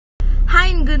Hi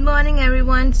and good morning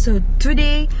everyone. So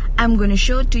today I'm gonna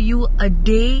show to you a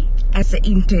day as an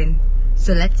intern.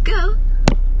 So let's go.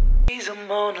 She's a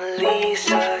Mona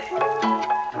Lisa.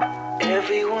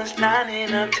 Everyone's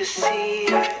lining up to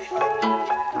see her.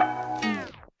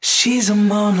 She's a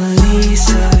Mona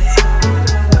Lisa.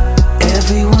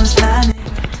 Everyone's lining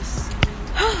up to see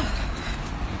her.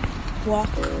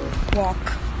 Walk, walk,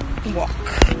 walk.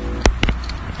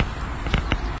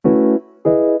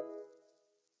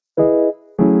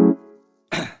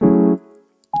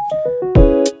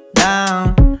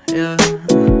 Yeah.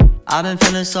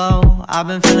 I've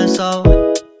been feeling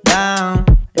so down,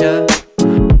 yeah.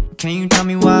 Can you tell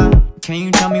me why? Can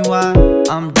you tell me why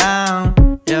I'm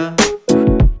down, yeah?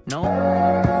 No.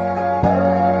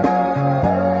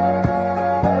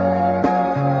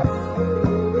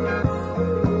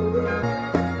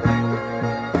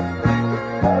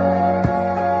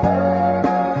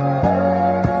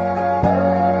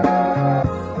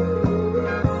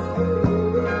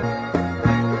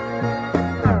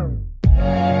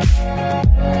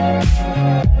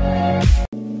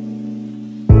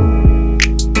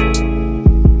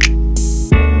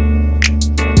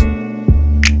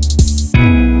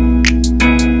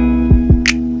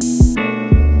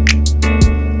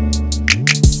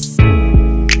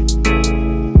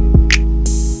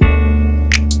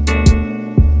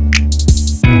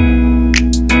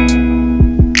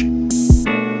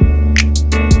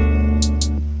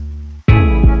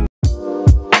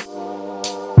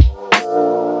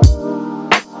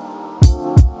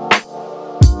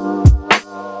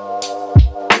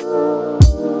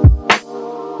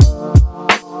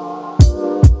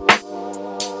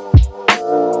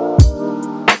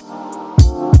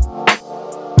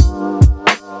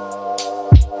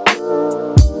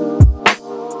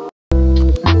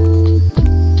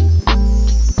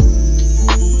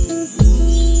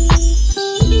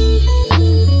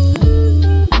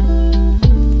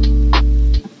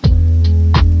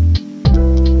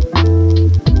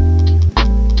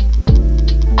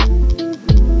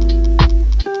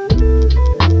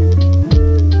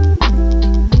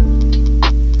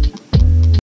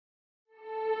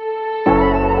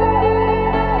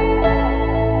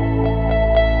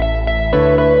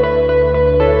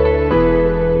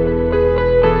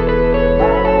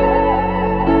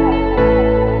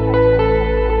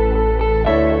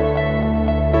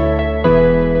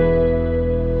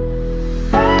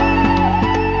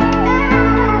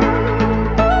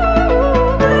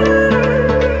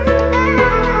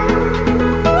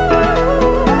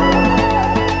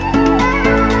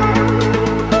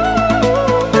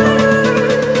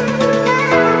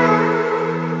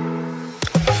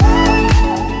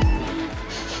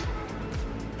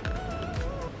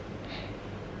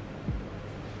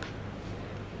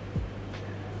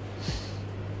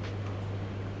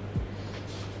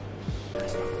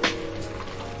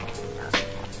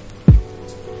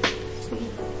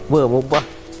 Berubah.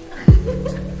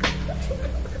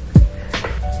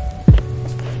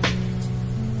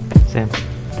 Sam.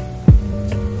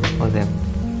 Oh Sam.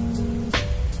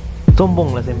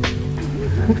 Sombong lah Sam.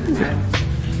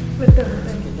 Betul.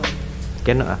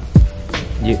 Cannot ah.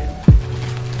 You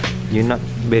not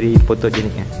very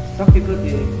photogenic eh.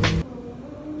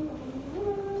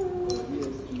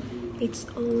 It's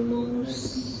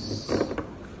almost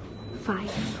 5.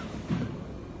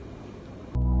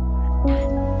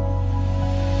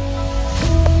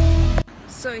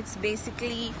 So it's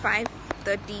basically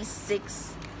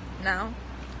 5:36 now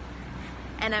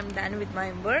and I'm done with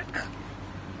my work.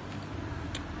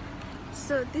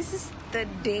 So this is the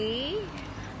day,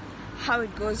 how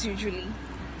it goes usually.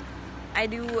 I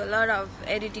do a lot of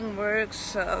editing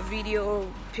works, video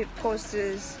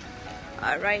posts,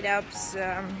 write-ups,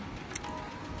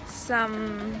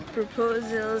 some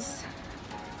proposals,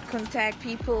 contact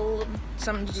people,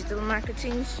 some digital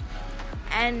marketing,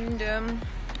 and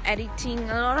editing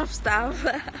a lot of stuff.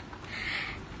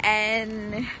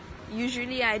 And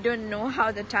usually I don't know how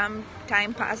the time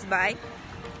passed by.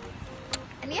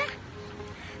 And yeah,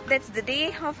 that's the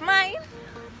day of mine.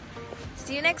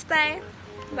 See you next time.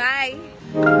 Bye.